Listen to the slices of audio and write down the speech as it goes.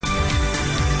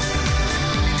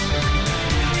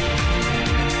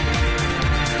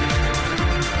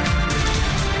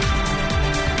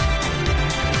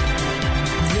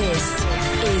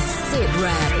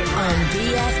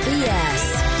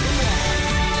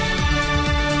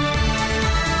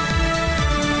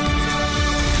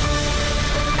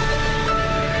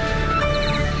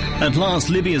At last,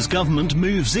 Libya's government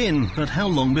moves in, but how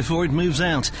long before it moves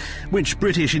out? Which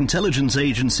British intelligence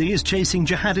agency is chasing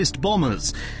jihadist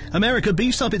bombers? America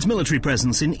beefs up its military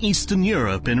presence in Eastern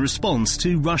Europe in response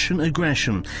to Russian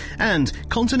aggression. And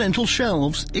continental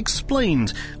shelves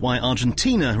explained why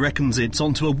Argentina reckons it's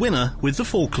onto a winner with the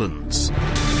Falklands.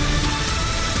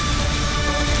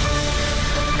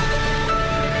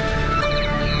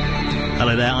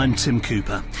 Hello there, I'm Tim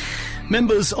Cooper.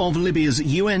 Members of Libya's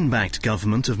UN-backed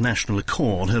government of national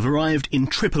accord have arrived in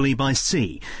Tripoli by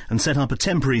sea and set up a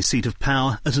temporary seat of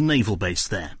power at a naval base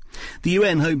there. The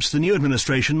UN hopes the new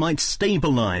administration might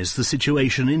stabilise the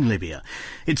situation in Libya.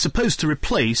 It's supposed to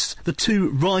replace the two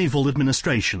rival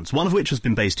administrations, one of which has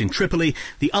been based in Tripoli,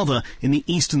 the other in the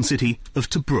eastern city of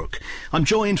Tobruk. I'm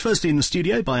joined firstly in the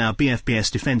studio by our BFBS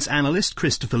defence analyst,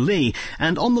 Christopher Lee,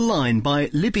 and on the line by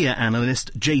Libya analyst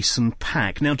Jason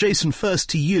Pack. Now, Jason, first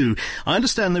to you. I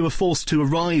understand they were forced to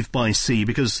arrive by sea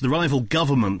because the rival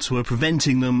governments were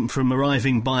preventing them from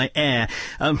arriving by air.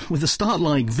 With a start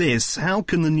like this, how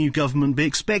can the new government be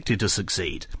expected to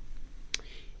succeed?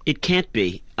 It can't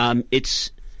be.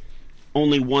 It's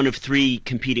only one of three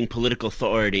competing political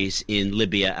authorities in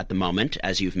Libya at the moment,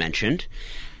 as you've mentioned.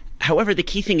 However, the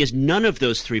key thing is none of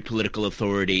those three political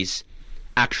authorities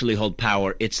actually hold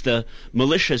power. It's the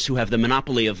militias who have the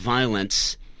monopoly of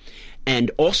violence,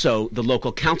 and also the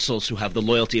local councils who have the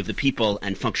loyalty of the people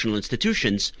and functional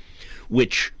institutions,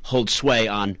 which hold sway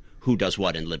on who does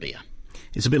what in Libya.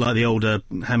 It's a bit like the old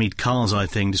Hamid Karzai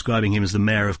thing, describing him as the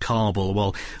mayor of Kabul,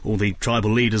 while all the tribal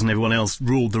leaders and everyone else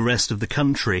ruled the rest of the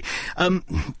country.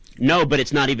 No, but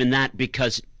it's not even that,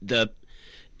 because the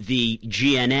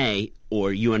GNA,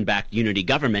 or UN-backed unity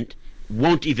government,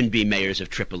 won't even be mayors of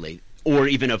Tripoli, or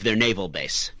even of their naval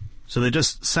base. So they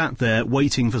just sat there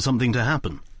waiting for something to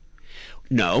happen?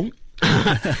 No.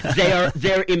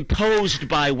 They're imposed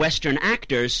by Western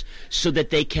actors so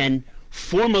that they can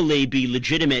formally be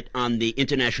legitimate on the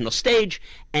international stage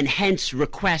and hence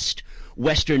request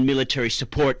Western military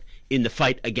support in the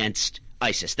fight against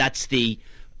ISIS. That's the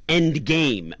end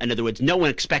game. In other words, no one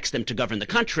expects them to govern the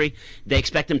country. They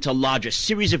expect them to lodge a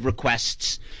series of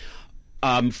requests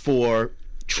for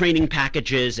training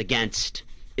packages against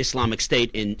Islamic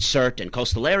State in Sirte and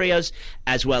coastal areas,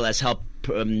 as well as help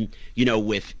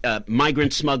with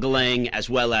migrant smuggling, as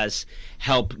well as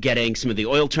help getting some of the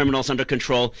oil terminals under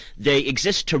control. They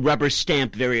exist to rubber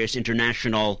stamp various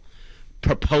international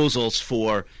proposals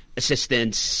for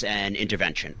assistance and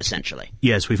intervention, essentially.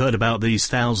 Yes, we've heard about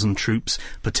these 1,000 troops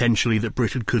potentially that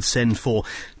Britain could send for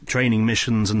training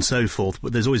missions and so forth,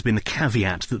 but there's always been the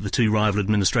caveat that the two rival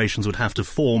administrations would have to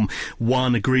form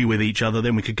one, agree with each other,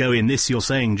 then we could go in. This, you're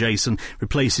saying, Jason,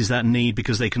 replaces that need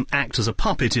because they can act as a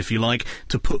puppet, if you like,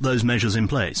 to put those measures in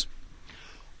place.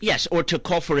 Yes, or to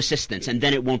call for assistance, and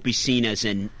then it won't be seen as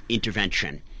an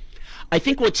intervention. I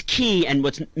think what's key and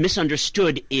what's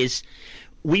misunderstood is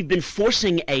we've been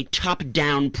forcing a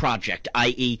top-down project,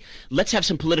 i.e., let's have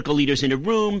some political leaders in a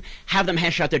room, have them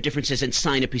hash out their differences, and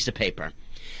sign a piece of paper.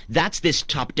 That's this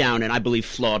top-down and, I believe,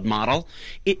 flawed model.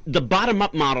 The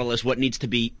bottom-up model is what needs to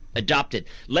be adopted.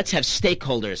 Let's have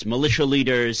stakeholders, militia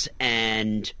leaders,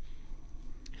 and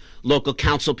local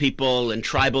council people and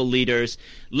tribal leaders.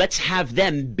 Let's have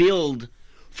them build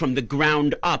from the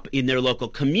ground up in their local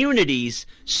communities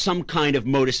some kind of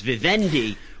modus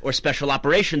vivendi or special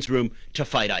operations room to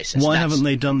fight ISIS. Why haven't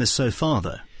they done this so far,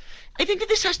 though? I think that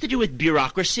this has to do with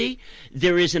bureaucracy.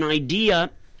 There is an idea,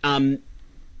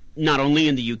 not only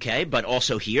in the UK, but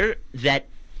also here, that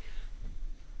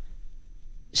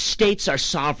states are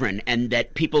sovereign and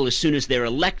that people, as soon as they're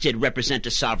elected, represent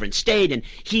a sovereign state, and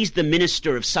he's the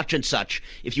minister of such and such.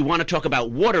 If you want to talk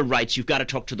about water rights, you've got to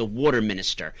talk to the water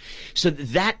minister. So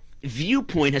that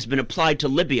viewpoint has been applied to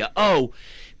Libya. Oh,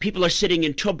 people are sitting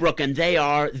in Tobruk and they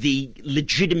are the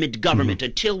legitimate government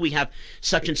until we have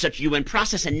such and such UN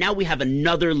process, and now we have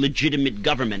another legitimate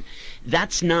government.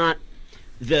 That's not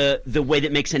the way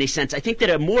that makes any sense. I think that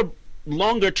a more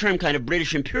longer-term kind of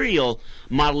British imperial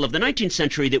model of the 19th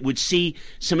century that would see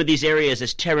some of these areas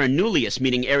as terra nullius,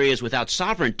 meaning areas without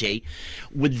sovereignty,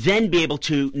 would then be able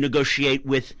to negotiate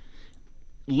with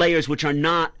layers which are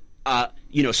not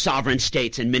sovereign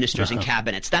states and ministers and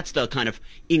cabinets. That's the kind of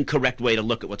incorrect way to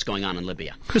look at what's going on in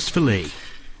Libya. Christopher Lee.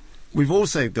 We've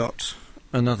also got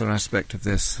another aspect of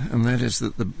this, and that is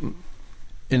that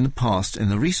in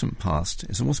the recent past,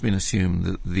 it's almost been assumed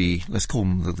that let's call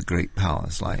them the great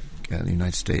powers, like the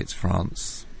United States,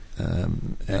 France,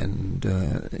 and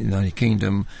the United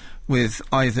Kingdom, with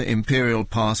either imperial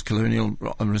past, colonial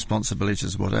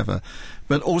responsibilities, whatever,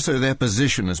 but also their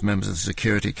position as members of the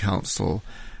Security Council,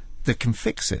 that can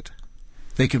fix it.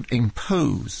 They can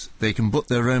impose, they can put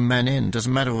their own men in.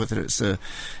 Doesn't matter whether it's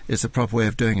a proper way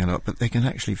of doing it or not, but they can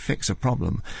actually fix a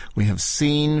problem. We have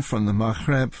seen from the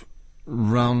Maghreb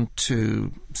round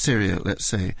to Syria, let's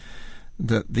say,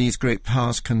 that these great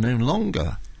powers can no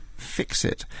longer fix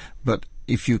it. But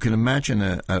if you can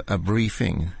imagine a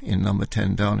briefing in number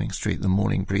 10 Downing Street, the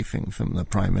morning briefing from the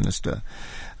Prime Minister,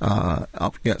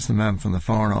 up gets the man from the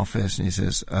Foreign Office and he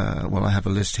says, well, I have a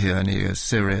list here, and he goes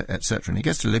Syria, etc. And he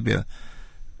gets to Libya,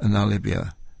 and now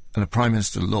Libya, and the Prime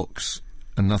Minister looks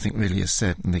and nothing really is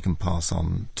said, and they can pass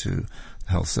on to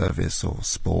the health service or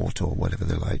sport or whatever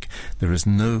they like. There is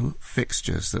no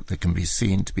fixtures that can be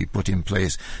seen to be put in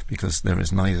place because there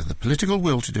is neither the political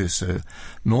will to do so,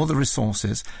 nor the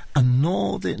resources, and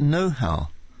nor the know-how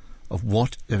of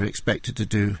what they're expected to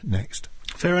do next.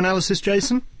 Fair analysis,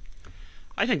 Jason?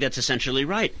 I think that's essentially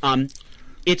right.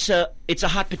 It's a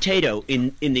hot potato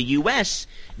in the U.S.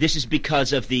 This is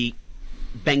because of the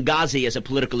Benghazi as a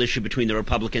political issue between the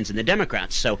Republicans and the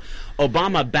Democrats. So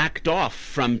Obama backed off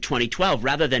from 2012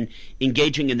 rather than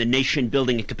engaging in the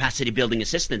nation-building and capacity-building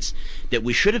assistance that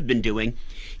we should have been doing.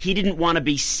 He didn't want to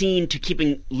be seen to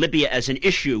keeping Libya as an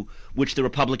issue which the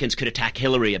Republicans could attack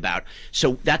Hillary about.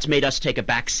 So that's made us take a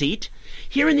back seat.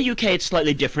 Here in the UK, it's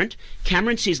slightly different.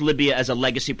 Cameron sees Libya as a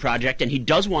legacy project, and he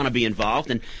does want to be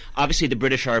involved. And obviously the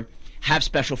British have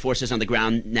special forces on the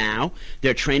ground now.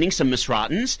 They're training some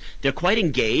Misratans. They're quite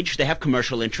engaged. They have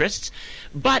commercial interests.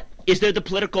 But is there the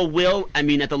political will, at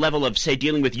the level of, say,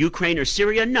 dealing with Ukraine or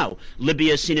Syria? No.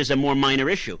 Libya is seen as a more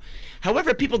minor issue.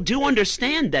 However, people do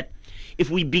understand that if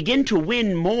we begin to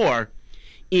win more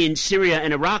in Syria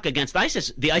and Iraq against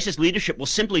ISIS, the ISIS leadership will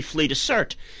simply flee to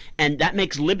Sirte. And that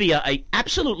makes Libya an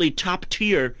absolutely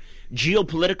top-tier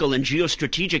geopolitical and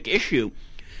geostrategic issue.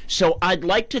 So I'd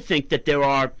like to think that there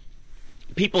are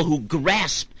people who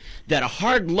grasp that a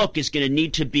hard look is going to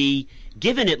need to be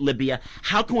given at Libya.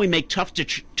 How can we make tough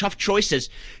choices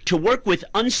to work with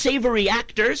unsavory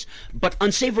actors, but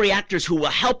unsavory actors who will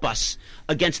help us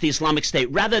against the Islamic State,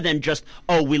 rather than just,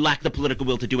 we lack the political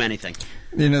will to do anything?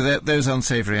 Those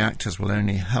unsavory actors will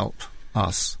only help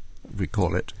us, we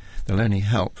call it. They'll only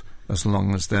help as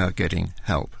long as they're getting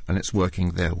help, and it's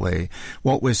working their way.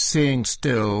 What we're seeing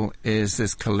still is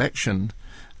this collection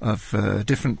of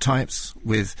different types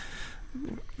with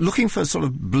looking for sort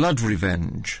of blood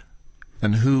revenge,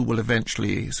 and who will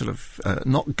eventually sort of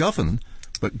not govern,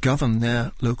 but govern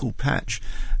their local patch.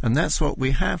 And that's what we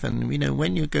have. And,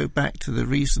 when you go back to the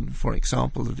reason, for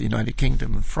example, that the United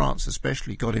Kingdom and France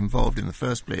especially got involved in the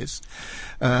first place,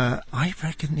 I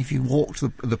reckon if you walked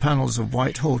the panels of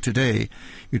Whitehall today,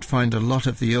 you'd find a lot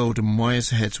of the old and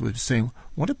wise heads would say,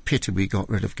 what a pity we got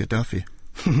rid of Gaddafi.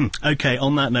 OK,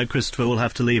 on that note, Christopher, we'll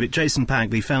have to leave it. Jason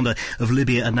Pack, the founder of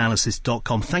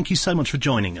LibyaAnalysis.com, thank you so much for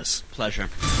joining us. Pleasure.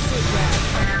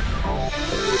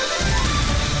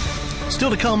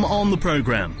 Still to come on the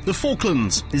programme, the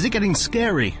Falklands. Is it getting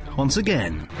scary once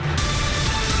again?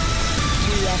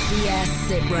 GFBS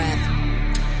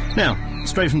SITREP. Now,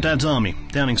 straight from Dad's Army,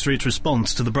 Downing Street's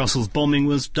response to the Brussels bombing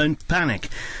was don't panic.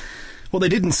 What they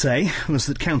didn't say was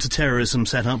that counter-terrorism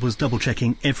setup was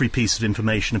double-checking every piece of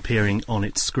information appearing on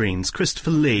its screens.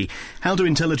 Christopher Lee, how do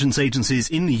intelligence agencies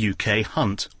in the UK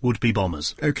hunt would-be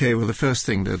bombers? OK, well, the first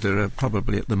thing that there are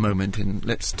probably at the moment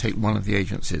let's take one of the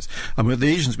agencies. The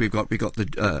agents we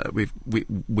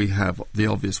have the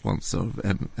obvious ones of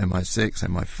MI6,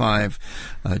 MI5,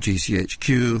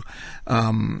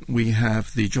 GCHQ. We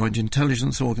have the Joint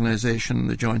Intelligence Organisation,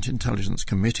 the Joint Intelligence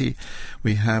Committee.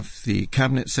 We have the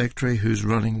Cabinet Secretary, who's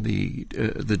running the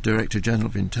Director General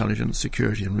of Intelligence,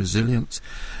 Security and Resilience.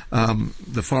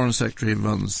 The Foreign Secretary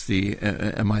runs the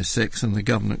MI6 and the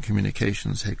Government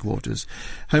Communications Headquarters.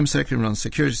 Home Secretary runs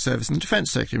Security Service, and the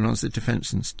Defence Secretary runs the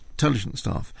Defence Intelligence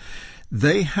Staff.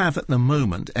 They have at the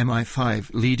moment, MI5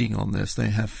 leading on this,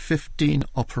 they have 15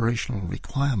 operational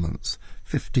requirements,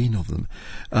 15 of them.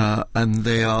 And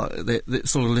the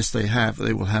sort of list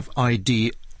they will have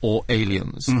ID or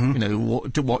aliens.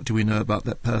 Mm-hmm. What do we know about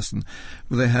that person?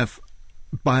 Well, they have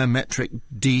biometric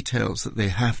details that they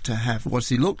have to have. What does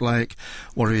he look like?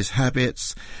 What are his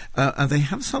habits? And they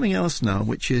have something else now,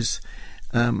 which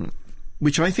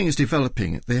I think is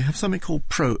developing. They have something called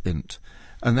ProInt,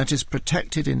 and that is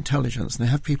protected intelligence. And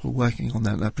they have people working on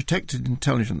that. Now, protected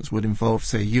intelligence would involve,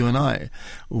 say, you and I.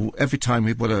 Every time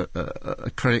we put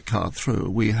a credit card through,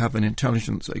 we have an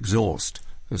intelligence exhaust,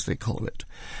 as they call it.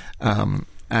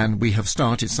 And we have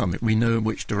started something. We know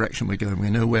which direction we're going. We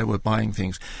know where we're buying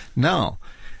things. Now,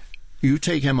 you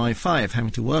take MI5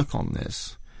 having to work on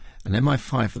this, And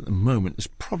MI5 at the moment has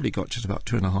probably got just about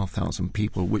 2,500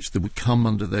 people, which would come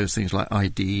under those things like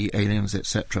ID, aliens,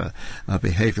 etc.,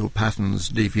 behavioural patterns,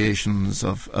 deviations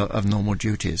of normal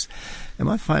duties.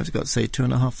 MI5's got, say,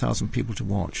 2,500 people to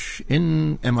watch.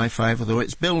 In MI5, although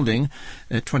it's building,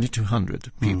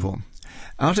 2,200 people.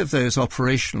 Out of those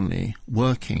operationally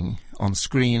working on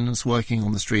screens, working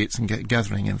on the streets and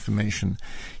gathering information,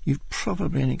 you've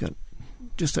probably only got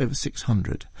just over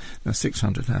 600. Now,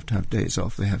 600 have to have days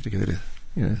off. They have to go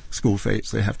to, school fetes.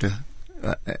 They have to,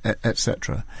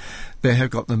 etc. They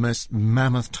have got the most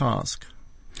mammoth task,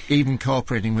 even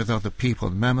cooperating with other people.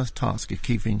 The mammoth task of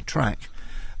keeping track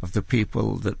of the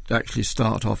people that actually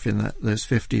start off in those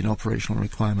 15 operational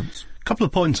requirements. A couple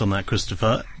of points on that,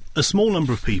 Christopher. A small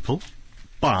number of people,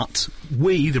 but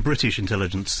we, the British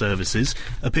intelligence services,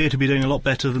 appear to be doing a lot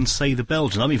better than, say, the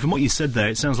Belgians. I mean, from what you said there,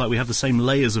 it sounds like we have the same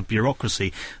layers of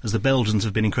bureaucracy as the Belgians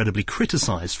have been incredibly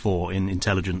criticised for in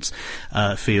intelligence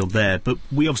field there. But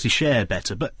we obviously share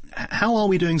better. But how are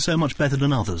we doing so much better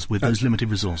than others with those limited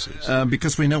resources?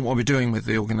 Because we know what we're doing with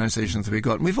the organisations that we've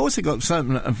got. And we've also got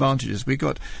certain advantages. We've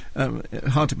got,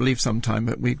 hard to believe sometime,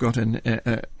 but we've got an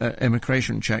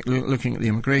immigration check. Looking at the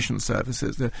immigration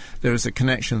services, there is a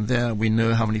connection there. We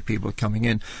know how many people are coming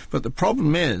in. But the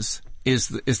problem is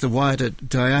the wider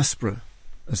diaspora,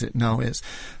 as it now is.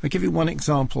 I'll give you one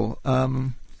example.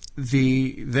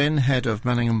 The then head of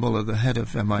Manningham Buller, the head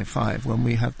of MI5, when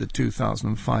we had the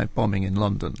 2005 bombing in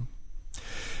London,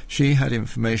 she had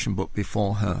information book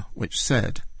before her which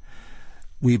said,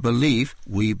 we believe,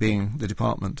 we being the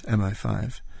department,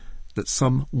 MI5, that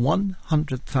some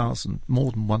 100,000,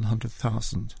 more than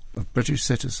 100,000 of British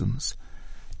citizens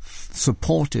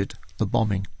supported the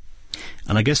bombing.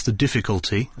 And I guess the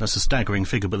difficulty, that's a staggering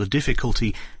figure, but the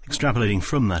difficulty extrapolating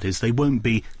from that is they won't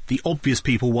be the obvious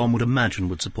people one would imagine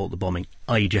would support the bombing,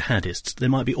 i.e. jihadists. There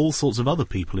might be all sorts of other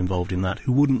people involved in that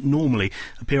who wouldn't normally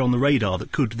appear on the radar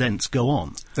that could thence go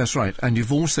on. That's right. And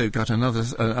you've also got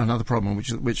another problem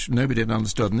which nobody had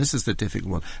understood, and this is the difficult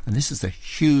one, and this is the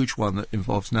huge one that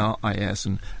involves now IS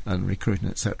and recruiting,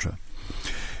 etc.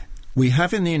 We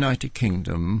have in the United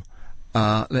Kingdom,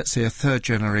 let's say, a third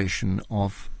generation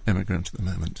of immigrant at the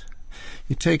moment.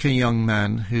 You take a young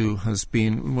man who has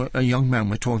been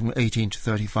we're talking 18 to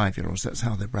 35-year-olds, that's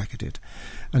how they're bracketed,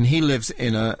 and he lives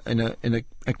in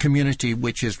a community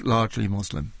which is largely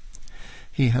Muslim.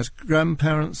 He has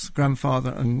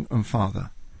grandfather and father,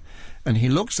 and he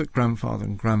looks at grandfather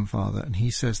and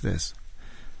he says this,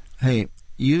 hey,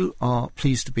 you are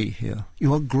pleased to be here.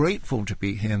 You are grateful to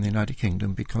be here in the United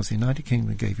Kingdom because the United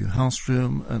Kingdom gave you house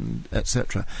room and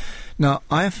etc. Now,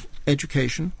 I have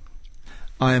education.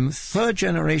 I am third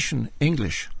generation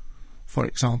English, for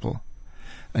example,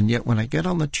 and yet when I get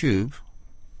on the tube,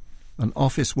 an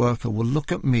office worker will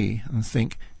look at me and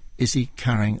think, is he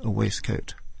carrying a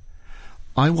waistcoat?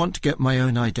 I want to get my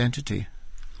own identity.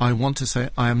 I want to say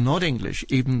I am not English,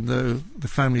 even though the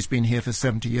family's been here for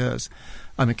 70 years.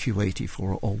 I'm a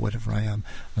Q84 or whatever I am.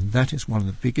 And that is one of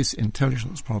the biggest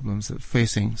intelligence problems that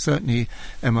facing certainly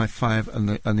MI5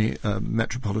 and the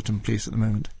Metropolitan Police at the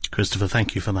moment. Christopher,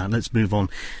 thank you for that. Let's move on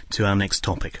to our next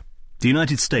topic. The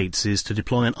United States is to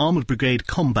deploy an armoured brigade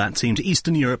combat team to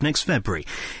Eastern Europe next February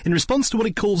in response to what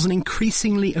it calls an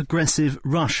increasingly aggressive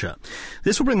Russia.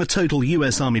 This will bring the total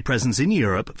US Army presence in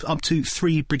Europe up to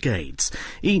 3 brigades.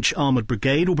 Each armoured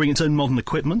brigade will bring its own modern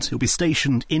equipment. It will be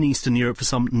stationed in Eastern Europe for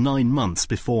some 9 months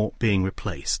before being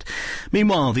replaced.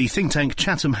 Meanwhile, the think tank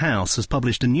Chatham House has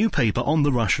published a new paper on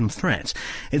the Russian threat.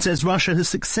 It says Russia has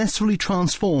successfully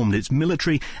transformed its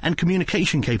military and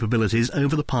communication capabilities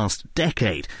over the past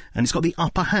decade, and it's got the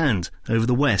upper hand over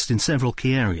the West in several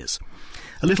key areas.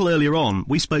 A little earlier on,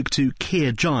 we spoke to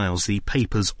Keir Giles, the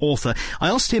paper's author. I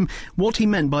asked him what he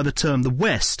meant by the term the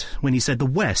West when he said the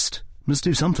West must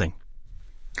do something.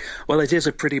 Well, it is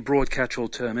a pretty broad catch-all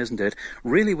term, isn't it?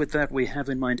 Really, with that, we have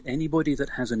in mind anybody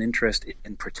that has an interest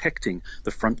in protecting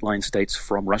the frontline states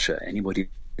from Russia, anybody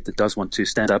that does want to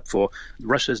stand up for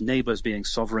Russia's neighbors being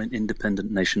sovereign,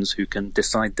 independent nations who can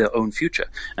decide their own future,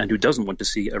 and who doesn't want to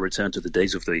see a return to the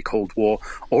days of the Cold War,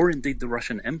 or indeed the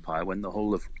Russian Empire when the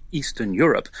whole of Eastern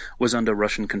Europe was under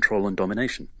Russian control and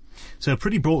domination. So a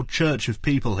pretty broad church of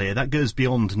people here. That goes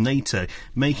beyond NATO,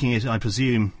 making it, I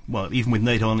presume, well, even with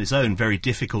NATO on its own, very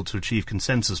difficult to achieve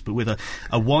consensus, but with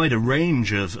a wider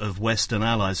range of Western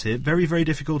allies here, very, very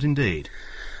difficult indeed.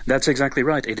 That's exactly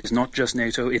right. It is not just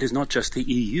NATO, it is not just the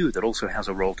EU that also has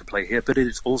a role to play here, but it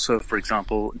is also, for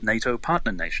example, NATO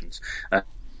partner nations.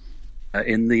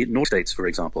 In the North states, for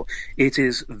example, it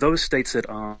is those states that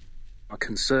are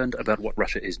concerned about what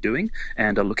Russia is doing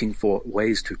and are looking for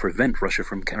ways to prevent Russia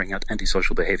from carrying out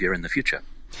antisocial behavior in the future.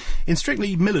 In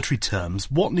strictly military terms,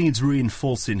 what needs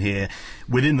reinforcing here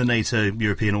within the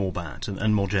NATO-European orbit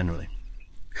and more generally?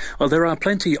 Well, there are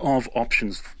plenty of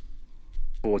options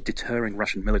for deterring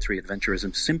Russian military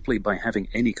adventurism simply by having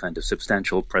any kind of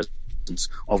substantial presence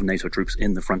of NATO troops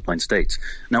in the frontline states.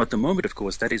 Now, at the moment, of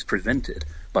course, that is prevented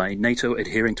by NATO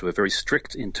adhering to a very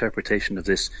strict interpretation of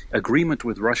this agreement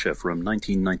with Russia from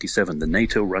 1997, the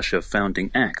NATO-Russia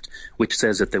Founding Act, which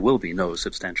says that there will be no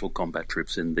substantial combat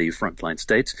troops in the frontline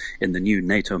states, in the new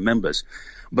NATO members.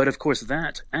 But, of course,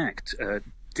 that act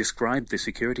described the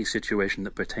security situation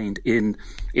that pertained in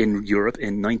Europe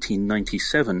in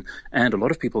 1997, and a lot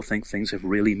of people think things have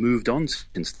really moved on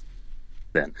since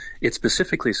then. It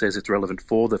specifically says it's relevant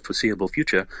for the foreseeable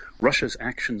future. Russia's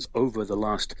actions over the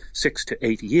last 6 to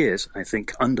 8 years, I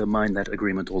think, undermine that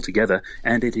agreement altogether,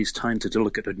 and it is time to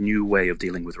look at a new way of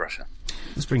dealing with Russia.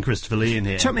 Let's bring Christopher Lee in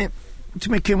here. Tell me,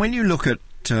 Kim, when you look at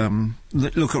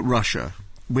Russia,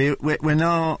 we're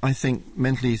now, I think,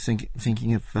 mentally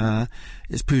thinking of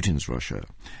it's Putin's Russia,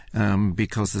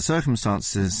 because the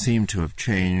circumstances seem to have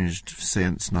changed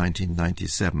since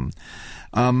 1997.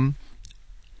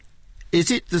 Is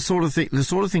it the sort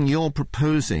of thing you're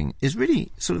proposing is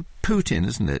really sort of Putin,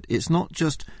 isn't it? It's not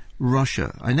just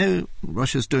Russia. I know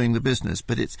Russia's doing the business,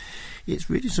 but it's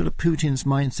really sort of Putin's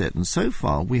mindset. And so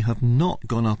far, we have not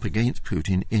gone up against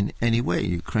Putin in any way.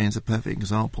 Ukraine's a perfect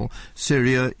example.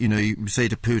 Syria, you say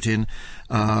to Putin,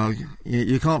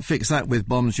 you can't fix that with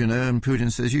bombs, and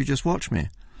Putin says, you just watch me.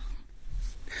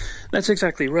 That's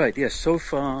exactly right. Yes, so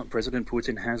far President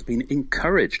Putin has been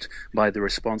encouraged by the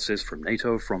responses from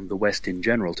NATO, from the West in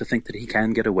general, to think that he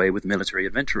can get away with military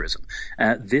adventurism.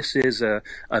 This is a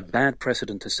bad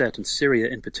precedent to set, and Syria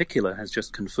in particular has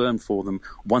just confirmed for them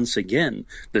once again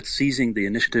that seizing the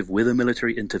initiative with a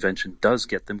military intervention does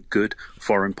get them good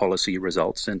foreign policy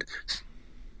results and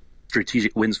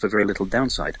strategic wins for very little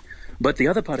downside. But the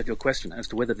other part of your question as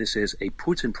to whether this is a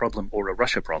Putin problem or a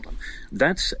Russia problem,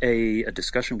 that's a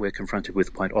discussion we're confronted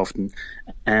with quite often,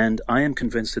 and I am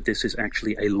convinced that this is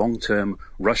actually a long-term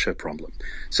Russia problem.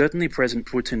 Certainly President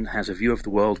Putin has a view of the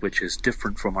world which is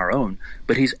different from our own,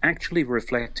 but he's actually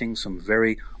reflecting some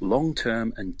very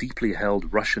long-term and deeply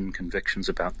held Russian convictions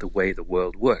about the way the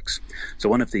world works. So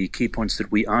one of the key points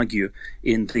that we argue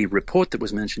in the report that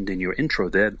was mentioned in your intro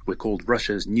there, we're called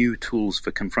Russia's New Tools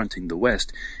for Confronting the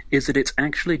West, is that it's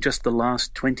actually just the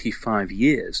last 25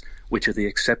 years which are the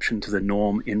exception to the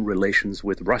norm in relations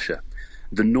with Russia.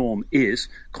 The norm is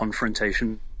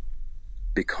confrontation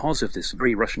because of this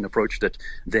very Russian approach that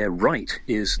their right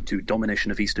is to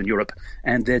domination of Eastern Europe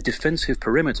and their defensive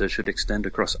perimeter should extend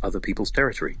across other people's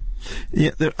territory.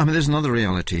 Yeah, there's another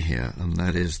reality here, and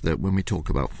that is that when we talk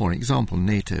about, for example,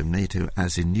 NATO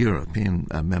as in European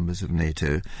members of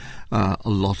NATO, a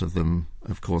lot of them,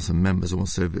 of course, are members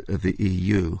also of the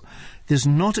EU. There's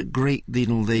not a great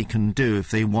deal they can do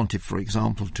if they wanted, for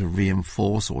example, to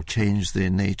reinforce or change their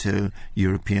NATO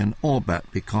European orbit,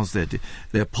 because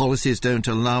their policies don't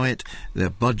allow it, their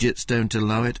budgets don't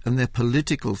allow it, and their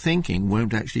political thinking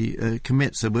won't actually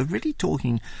commit. So we're really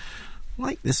talking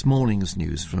like this morning's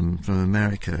news from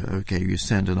America. Okay, you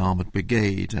send an armoured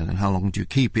brigade, and how long do you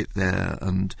keep it there?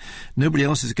 And nobody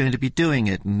else is going to be doing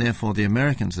it, and therefore the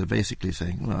Americans are basically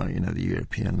saying, well, the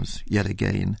Europeans, yet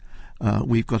again,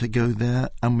 we've got to go there,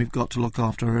 and we've got to look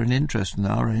after our own interests, and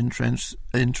our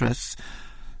interests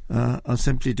are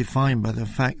simply defined by the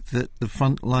fact that the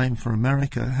front line for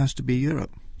America has to be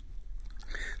Europe.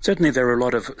 Certainly there are a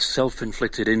lot of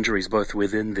self-inflicted injuries both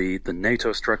within the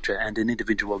NATO structure and in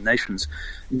individual nations.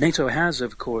 NATO has,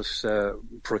 of course,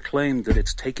 proclaimed that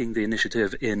it's taking the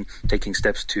initiative in taking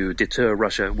steps to deter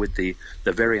Russia with the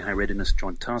Very High Readiness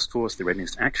Joint Task Force, the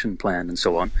Readiness Action Plan, and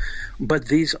so on. But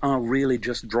these are really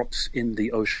just drops in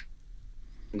the ocean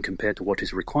compared to what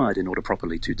is required in order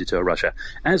properly to deter Russia,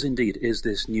 as indeed is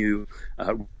this new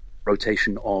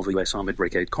rotation of the U.S. Armored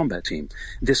Brigade Combat Team.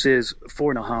 This is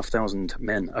 4,500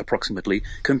 men approximately,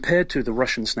 compared to the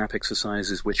Russian snap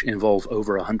exercises which involve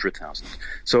over 100,000.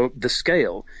 So the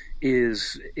scale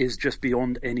is just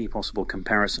beyond any possible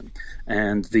comparison.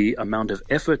 And the amount of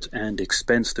effort and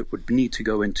expense that would need to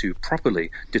go into properly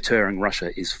deterring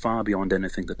Russia is far beyond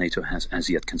anything that NATO has as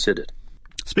yet considered.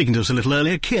 Speaking to us a little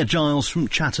earlier, Keir Giles from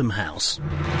Chatham House.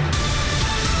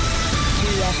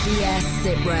 PFBS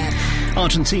SITREP.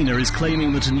 Argentina is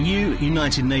claiming that a new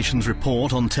United Nations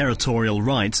report on territorial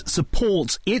rights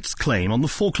supports its claim on the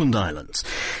Falkland Islands.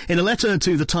 In a letter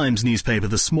to the Times newspaper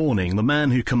this morning, the man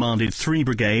who commanded 3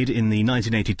 Brigade in the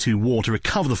 1982 war to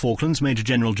recover the Falklands, Major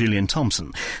General Julian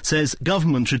Thompson, says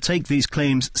government should take these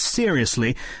claims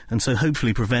seriously and so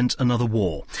hopefully prevent another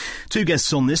war. 2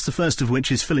 guests on this, the first of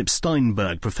which is Philip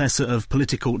Steinberg, Professor of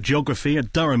Political Geography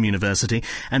at Durham University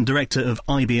and Director of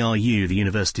IBRU, the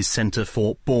university's Centre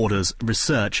for Borders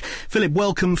Research. Philip,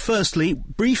 welcome. Firstly,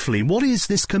 briefly, what is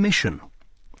this commission?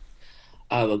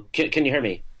 Can you hear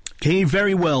me? Can you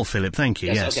very well, Philip? Thank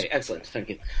you. Yes. Okay, excellent. Thank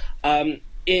you.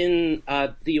 In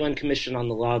the UN Commission on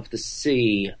the Law of the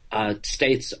Sea,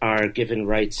 states are given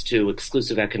rights to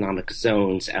exclusive economic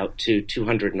zones out to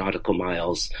 200 nautical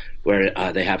miles, where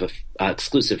they have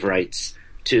exclusive rights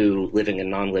to living and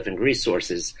non-living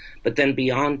resources. But then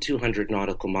beyond 200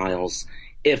 nautical miles,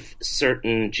 if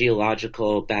certain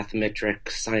geological, bathymetric,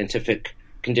 scientific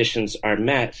conditions are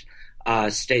met,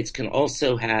 states can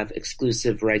also have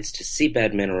exclusive rights to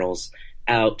seabed minerals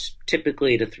out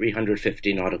typically to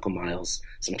 350 nautical miles,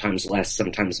 sometimes less,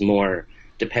 sometimes more,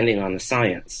 depending on the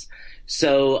science.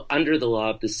 So under the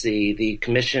Law of the Sea, the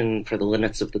Commission for the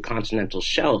Limits of the Continental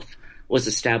Shelf was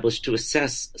established to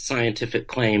assess scientific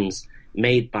claims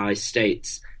made by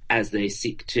states as they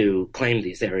seek to claim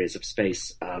these areas of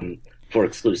space for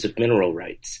exclusive mineral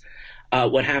rights.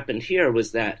 What happened here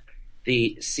was that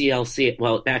the CLC,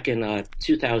 back in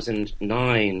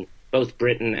 2009, both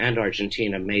Britain and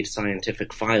Argentina made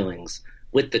scientific filings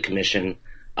with the Commission.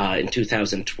 In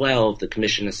 2012, the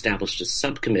Commission established a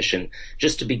subcommission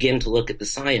just to begin to look at the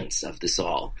science of this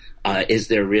all. Is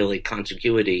there really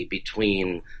contiguity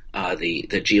between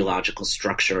the geological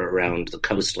structure around the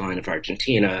coastline of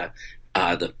Argentina,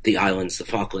 the islands, the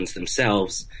Falklands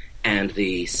themselves, and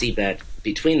the seabed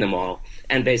between them all,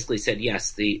 and basically said,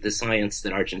 yes, the science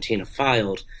that Argentina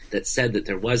filed that said that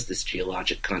there was this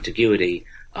geologic contiguity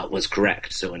was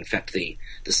correct. So, in fact, the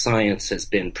science has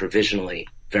been provisionally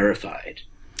verified.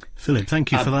 Philip,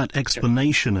 thank you for that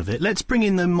explanation of it. Let's bring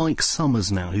in Mike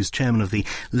Summers now, who's chairman of the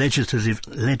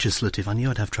legislative, I knew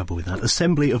I'd have trouble with that,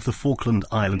 Assembly of the Falkland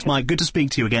Islands. Mike, good to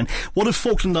speak to you again. What have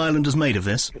Falkland Islanders made of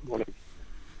this? Good morning.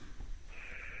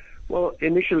 Well,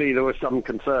 initially there was some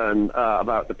concern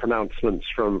about the pronouncements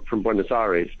from Buenos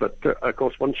Aires, but of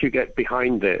course, once you get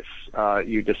behind this,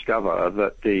 you discover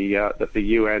that the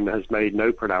UN has made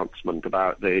no pronouncement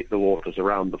about the waters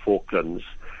around the Falklands.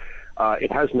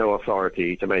 It has no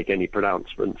authority to make any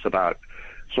pronouncements about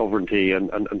sovereignty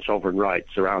and sovereign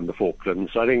rights around the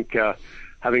Falklands. I think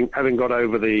having got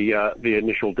over the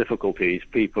initial difficulties,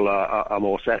 people are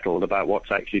more settled about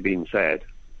what's actually been said.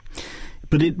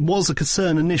 But it was a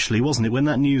concern initially, wasn't it? When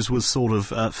that news was sort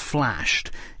of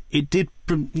flashed, it did,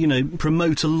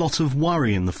 promote a lot of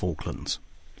worry in the Falklands.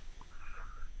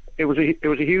 It was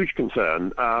a huge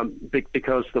concern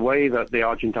because the way that the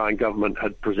Argentine government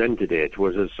had presented it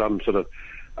was as some sort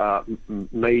of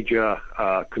major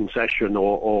concession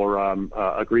or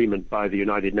agreement by the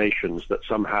United Nations that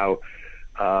somehow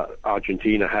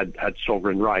Argentina had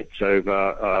sovereign rights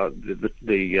over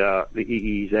the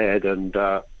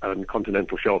EEZ and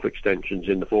continental shelf extensions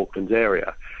in the Falklands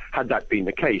area. Had that been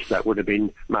the case, that would have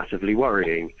been massively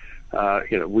worrying.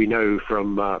 We know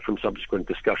from subsequent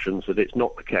discussions that it's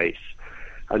not the case,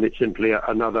 and it's simply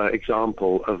another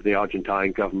example of the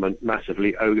Argentine government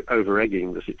massively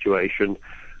over-egging the situation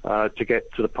to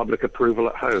get to the public approval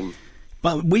at home.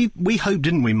 But we hoped,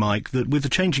 didn't we, Mike, that with the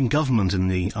changing government in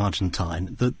the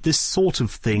Argentine, that this sort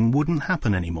of thing wouldn't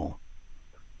happen anymore.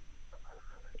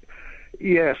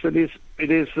 Yes, it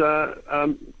is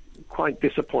quite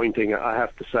disappointing, I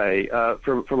have to say.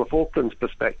 From a Falklands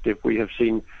perspective, we have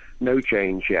seen no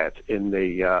change yet in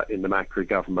the Macri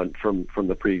government from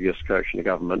the previous Kirchner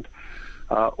government.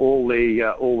 All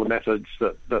the methods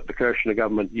that the Kirchner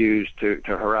government used to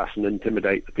harass and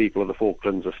intimidate the people of the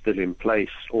Falklands are still in place.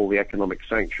 All the economic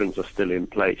sanctions are still in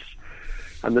place.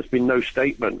 And there's been no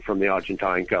statement from the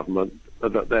Argentine government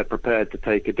that they're prepared to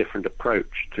take a different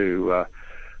approach to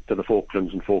the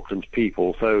Falklands and Falklands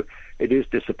people. So it is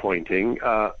disappointing.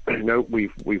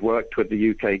 We've worked with the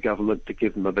UK government to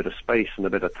give them a bit of space and a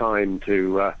bit of time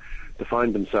to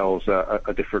find themselves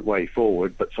a different way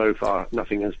forward, but so far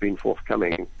nothing has been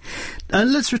forthcoming.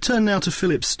 Let's return now to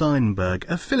Philip Steinberg.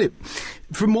 Philip,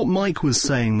 from what Mike was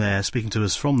saying there, speaking to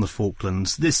us from the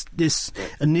Falklands, this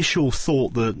initial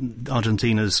thought that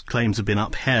Argentina's claims have been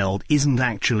upheld isn't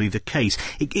actually the case.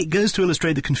 It goes to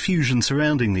illustrate the confusion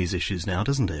surrounding these issues now,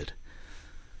 doesn't it?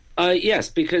 Yes,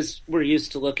 because we're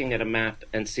used to looking at a map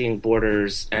and seeing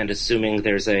borders and assuming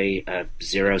there's a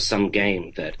zero-sum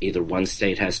game that either one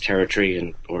state has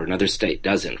territory or another state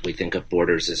doesn't. We think of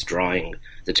borders as drawing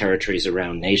the territories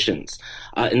around nations.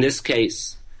 In this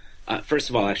case, first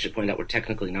of all, I should point out we're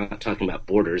technically not talking about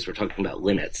borders. We're talking about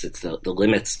limits. It's the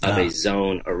limits of a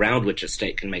zone around which a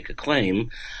state can make a claim.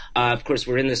 Of course,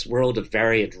 we're in this world of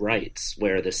varied rights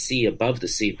where the sea above the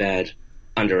seabed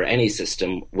under any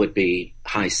system would be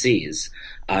high seas.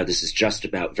 This is just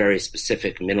about very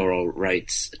specific mineral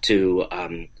rights to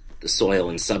the soil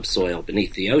and subsoil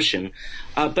beneath the ocean.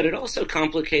 But it also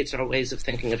complicates our ways of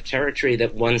thinking of territory,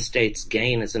 that one state's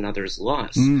gain is another's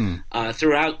loss.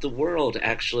 Throughout the world,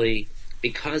 actually,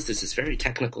 because this is very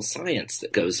technical science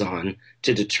that goes on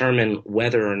to determine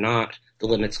whether or not the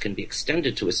limits can be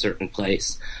extended to a certain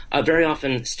place, very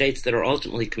often states that are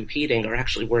ultimately competing are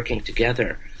actually working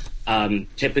together.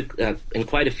 Typically, in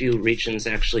quite a few regions,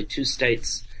 actually, two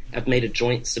states have made a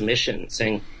joint submission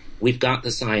saying, we've got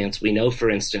the science. We know,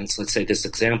 for instance, let's say this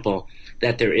example,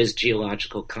 that there is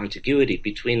geological contiguity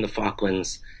between the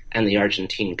Falklands and the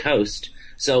Argentine coast.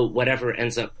 So whatever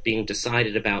ends up being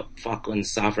decided about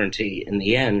Falklands sovereignty in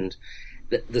the end,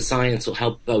 the science will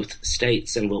help both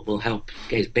states and will help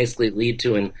basically lead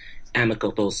to an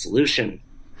amicable solution.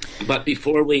 But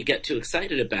before we get too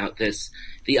excited about this,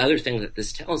 the other thing that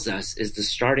this tells us is the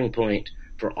starting point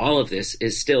for all of this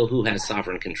is still who has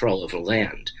sovereign control over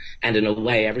land. And in a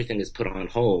way, everything is put on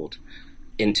hold.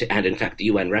 And in fact, the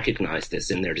UN recognized this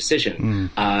in their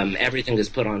decision. Everything is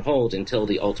put on hold until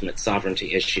the ultimate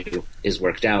sovereignty issue is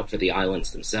worked out for the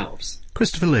islands themselves.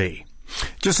 Christopher Lee.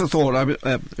 Just a thought. I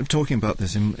was talking about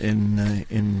this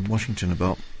in Washington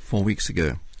about 4 weeks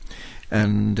ago.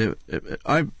 And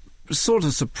I sort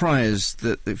of surprised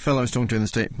that the fellow I was talking to in the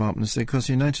State Department said, because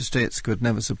the United States could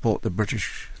never support the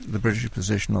British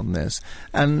position on this,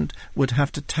 and would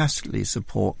have to tacitly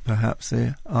support perhaps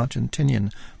the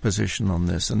Argentinian position on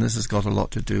this, and this has got a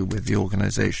lot to do with the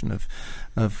organisation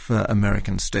of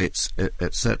American states,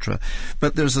 etc.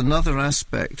 But there's another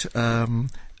aspect.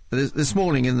 This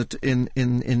morning in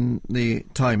the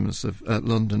Times of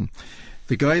London,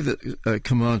 the guy that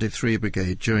commanded 3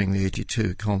 Brigade during the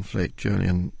 82 conflict,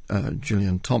 Julian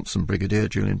Thompson, Brigadier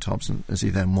Julian Thompson, as he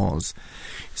then was,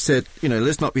 said,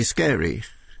 let's not be scary,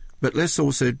 but let's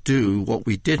also do what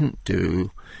we didn't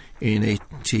do in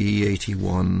 80,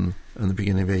 81 and the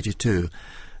beginning of 82.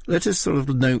 Let us sort of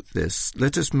note this.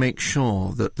 Let us make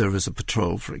sure that there is a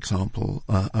patrol, for example,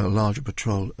 a larger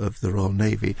patrol of the Royal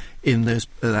Navy in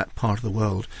that part of the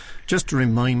world, just to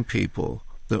remind people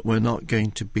that we're not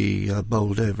going to be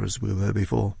bowled over as we were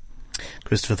before.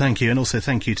 Christopher, thank you. And also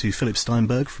thank you to Philip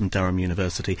Steinberg from Durham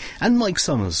University and Mike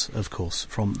Summers, of course,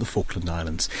 from the Falkland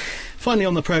Islands. Finally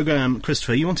on the programme,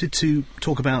 Christopher, you wanted to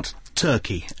talk about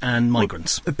Turkey and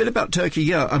migrants. Well, a bit about Turkey,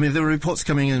 yeah. I mean, there are reports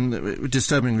coming in,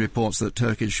 disturbing reports, that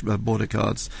Turkish border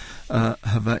guards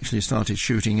have actually started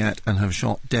shooting at and have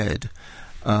shot dead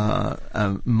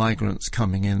migrants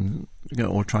coming in,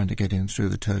 or trying to get in through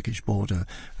the Turkish border.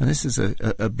 And this is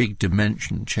a big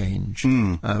dimension change.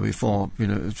 Before,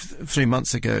 3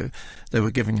 months ago, they were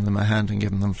giving them a hand and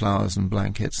giving them flowers and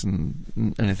blankets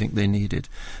and anything they needed.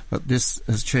 But this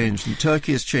has changed, and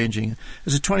Turkey is changing.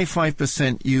 There's a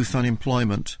 25% youth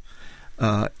unemployment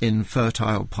in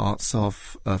fertile parts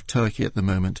of Turkey at the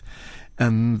moment.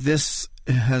 And this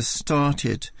has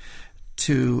started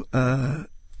to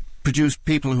produce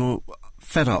people who are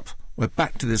fed up. We're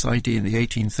back to this idea in the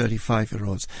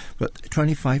 1835-year-olds, but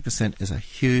 25% is a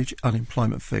huge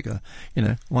unemployment figure,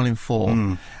 1 in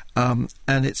 4. And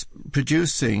it's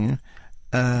producing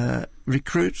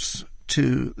recruits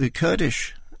to the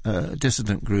Kurdish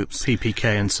dissident groups, PPK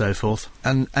and so forth,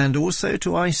 and also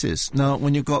to ISIS. Now,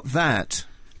 when you've got that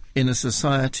in a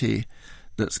society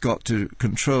that's got to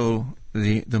control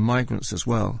the migrants as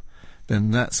well,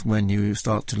 then that's when you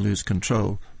start to lose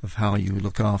control of how you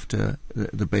look after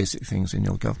the basic things in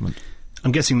your government.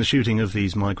 I'm guessing the shooting of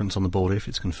these migrants on the border, if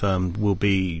it's confirmed, will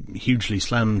be hugely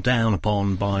slammed down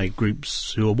upon by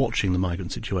groups who are watching the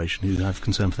migrant situation, who have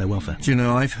concern for their welfare. Do you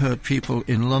know, I've heard people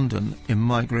in London, in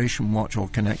Migration Watch or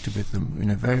connected with them,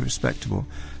 very respectable,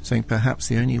 saying perhaps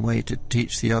the only way to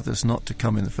teach the others not to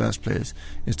come in the first place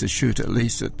is to shoot at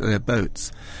least at their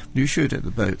boats. When you shoot at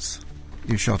the boats,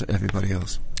 you shot at everybody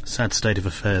else. Sad state of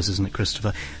affairs, isn't it,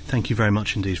 Christopher? Thank you very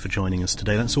much indeed for joining us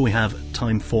today. That's all we have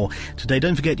time for today.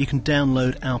 Don't forget you can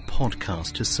download our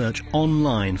podcast. Just search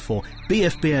online for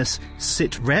BFBS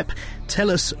SitRep. Tell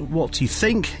us what you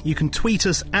think. You can tweet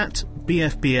us at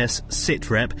BFBS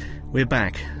SitRep. We're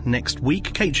back next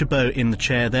week. Kate Chabot in the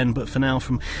chair then, but for now,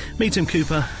 from me, Tim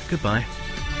Cooper, goodbye.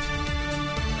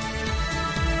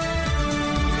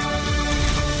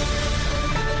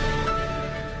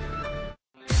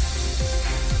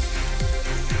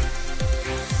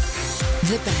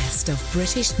 The best of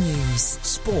British news,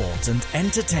 sport and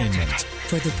entertainment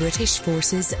for the British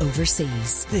forces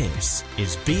overseas. This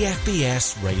is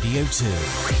BFBS Radio 2.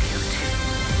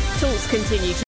 Talks continue to